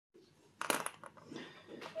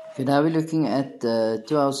Okay, now we're looking at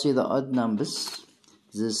 12C, the odd numbers.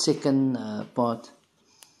 The second part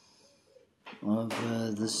of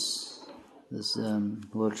this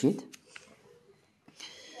worksheet.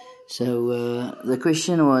 So the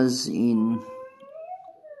question was in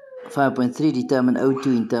 5.3, determine O2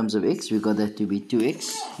 in terms of x. We got that to be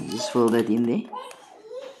 2x. Just fill that in there.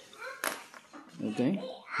 Okay,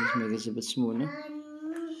 let's make it a bit smaller.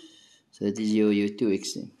 So that is your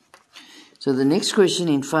 2x then. So the next question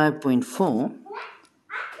in 5.4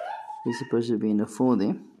 is supposed to be in the 4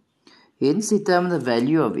 there. Hence determine the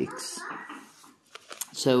value of x.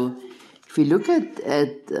 So if we look at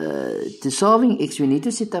to solving x, we need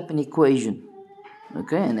to set up an equation.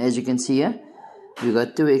 Okay, and as you can see here, we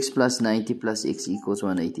got 2x plus 90 plus x equals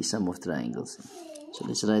 180, sum of triangles. So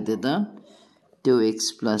let's write that down.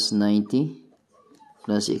 2x plus 90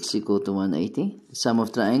 plus x equal to 180. The sum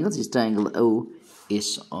of triangles is triangle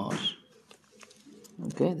OSR.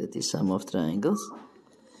 Okay, that is sum of triangles.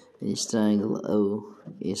 It is triangle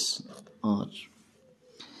OSR.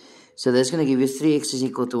 So that's going to give you 3x is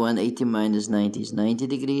equal to 180 minus 90 is 90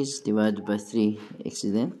 degrees. Divided by 3x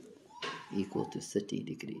is then equal to 30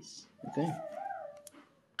 degrees. Okay.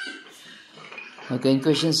 Okay, in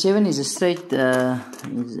question 7 is a straight,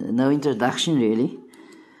 no introduction really.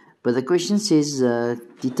 But the question says,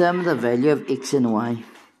 determine the value of x and y.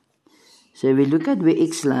 So if we look at where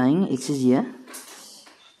x lying, x is here.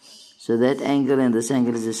 So that angle and this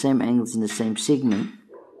angle is the same angles in the same segment.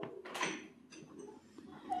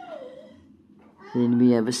 Then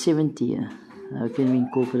we have a 70 here. How can we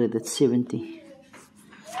incorporate that 70?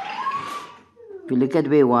 If we look at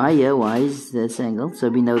where y here, y is this angle. So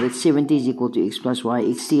we know that 70 is equal to x plus y.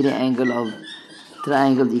 Exterior angle of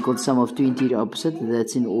triangle equals sum of two interior opposite.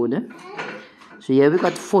 That's in order. So here we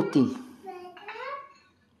got 40.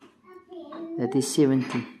 That is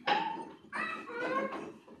 70.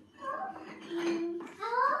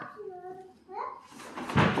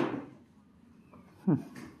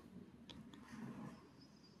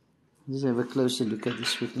 Let's have a closer look at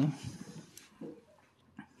this quickly.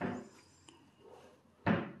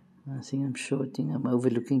 I think I'm shorting, I'm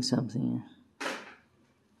overlooking something here.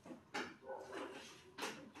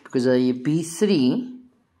 Because B3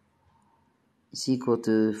 is equal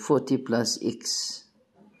to 40 plus x.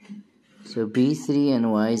 So B3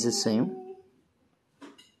 and y is the same.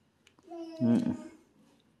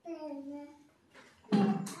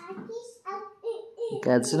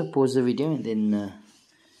 Okay, I'm just going to pause the video and then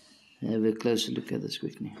have a closer look at this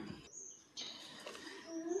quickly.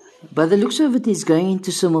 By the looks of it, it's going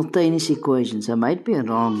into simultaneous equations. I might be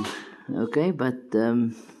wrong, okay, but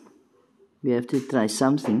we have to try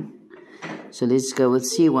something. So let's go with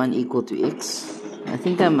C1 equal to x. I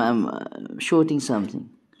think I'm shorting something.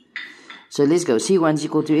 So let's go. C1 is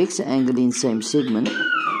equal to x, angle in same segment,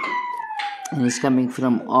 and it's coming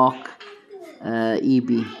from arc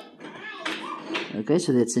EB. Okay,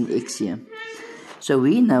 so that's an x here. So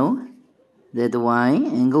we know that y,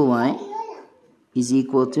 angle y, is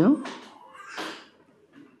equal to,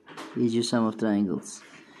 here's your sum of triangles.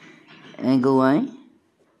 Angle y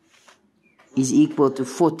is equal to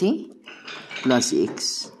 40 plus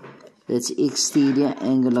x. That's exterior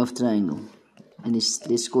angle of triangle. And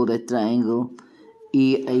let's call that triangle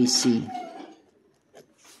EAC.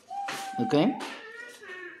 Okay?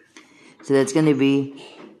 So that's going to be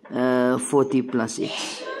 40 plus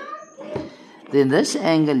x. Then this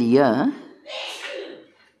angle here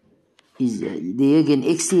is there again,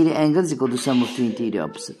 exterior angle is equal to sum of two interior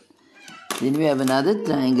opposite. Then we have another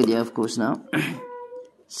triangle here, of course, now.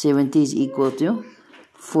 70 is equal to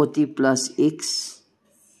 40 plus x.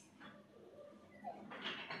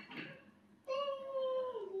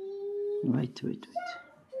 Wait.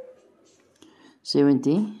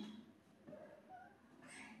 70.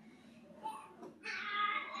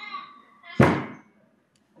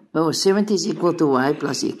 Oh, 70 is equal to y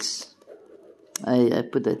plus x. I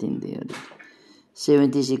put that in there.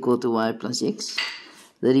 70 is equal to y plus x.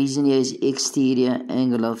 The reason here is exterior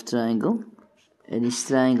angle of triangle. And it's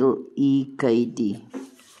triangle EKD.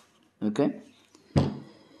 Okay?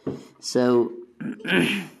 So,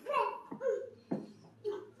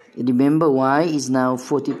 remember y is now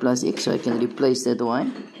 40 plus x. So I can replace that y.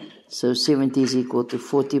 So 70 is equal to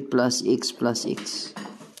 40 plus x.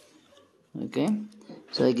 Okay?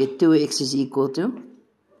 So I get 2x is equal to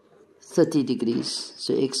 30 degrees.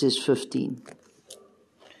 So x is 15.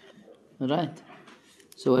 Alright.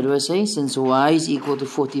 So what do I say? Since y is equal to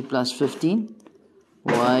 40 plus 15,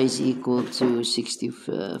 y is equal to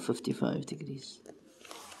 55 degrees.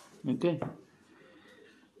 Okay.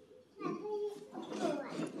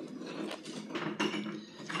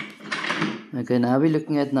 Okay, now we're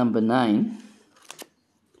looking at number 9.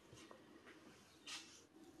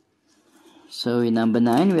 So in number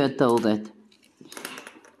 9 we are told that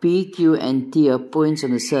P, Q and T are points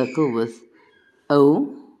on a circle with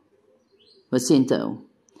center O.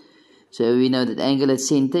 So we know that angle at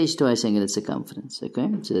center is twice angle at circumference. Okay,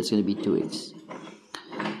 so that's going to be 2x.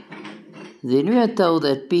 Then we are told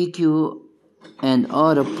that P, Q and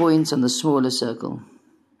R are points on the smaller circle.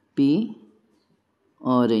 P,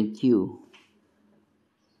 R and Q.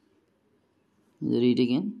 Read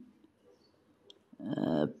again.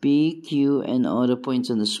 P, Q and R are points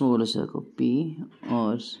on the smaller circle. P,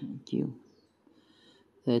 R and Q.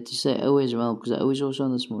 I had to say O as well because O is also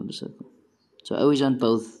on the smaller circle. So O is on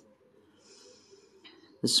both.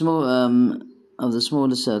 The small of the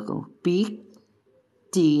smaller circle. P,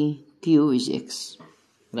 T, Q is x.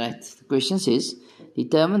 Right. The question says,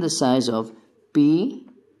 determine the size of P,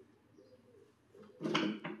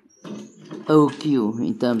 O, Q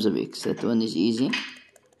in terms of x. That one is easy.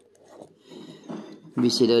 We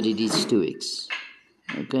said already it's 2x.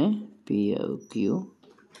 Okay. P, O, Q.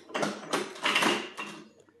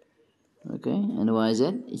 Okay. And why is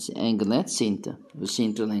that? It's angle at center. The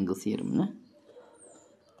central angle theorem. No?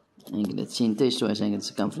 Angle at center is twice angle at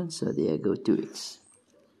circumference. So there I go 2x.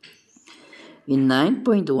 In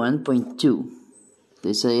 9.1.2,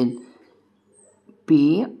 they say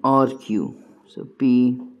P R Q. So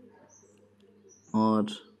P R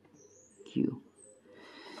Q.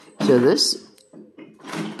 So this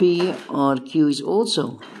P R Q is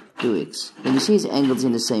also 2x. And you see its angles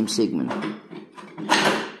in the same segment.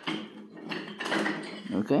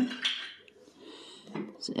 Okay?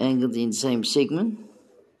 It's angled in the same segment.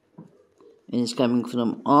 And it's coming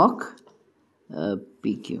from arc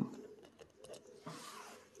PQ.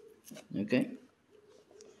 Okay.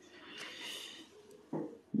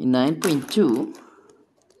 In 9.2,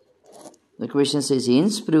 the question says,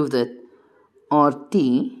 hence prove that RT,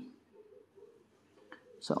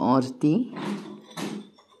 so RT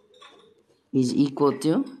is equal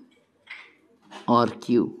to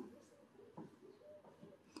RQ.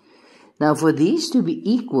 Now for these to be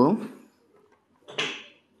equal,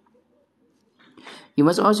 you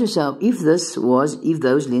must ask yourself, if those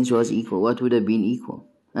lengths was equal, what would have been equal?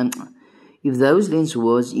 And if those lengths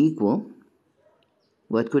was equal,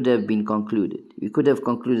 what could have been concluded? We could have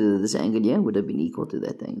concluded that this angle here would have been equal to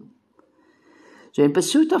that angle. So in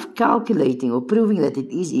pursuit of calculating or proving that it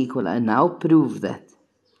is equal, I now prove that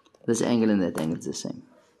this angle and that angle is the same.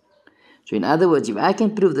 So in other words, if I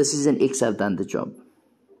can prove this is an x, I've done the job.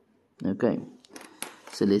 Okay.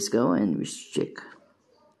 So let's go and we check.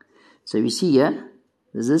 So we see here,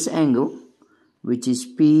 this angle, which is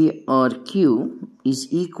PRQ, is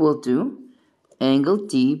equal to angle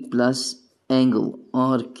T plus angle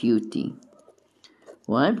RQT.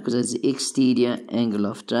 Why? Because it's the exterior angle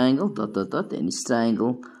of triangle, dot, dot, dot, and it's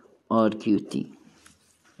triangle RQT.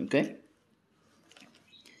 Okay?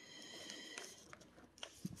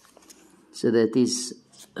 So that is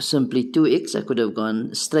simply 2x. I could have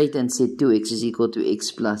gone straight and said 2x is equal to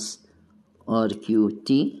x plus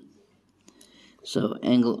RQT. So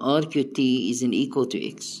angle RQT is equal to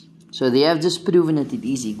x. So they have just proven that it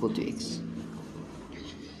is equal to x.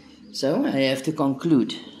 So I have to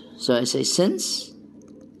conclude. So I say since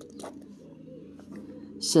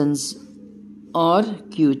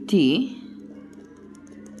RQT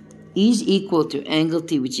is equal to angle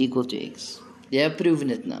T, which is equal to x. They have proven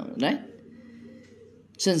it now, right?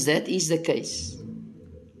 Since that is the case,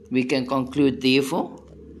 we can conclude therefore,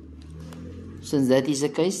 since that is the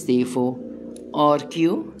case, therefore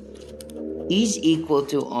RQ is equal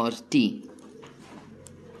to RT.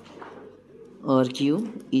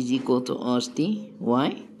 RQ is equal to RT.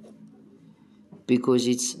 Why? Because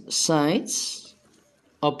its sides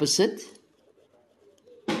opposite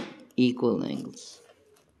equal angles.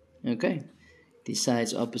 Okay? The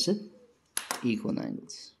sides opposite equal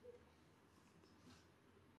angles.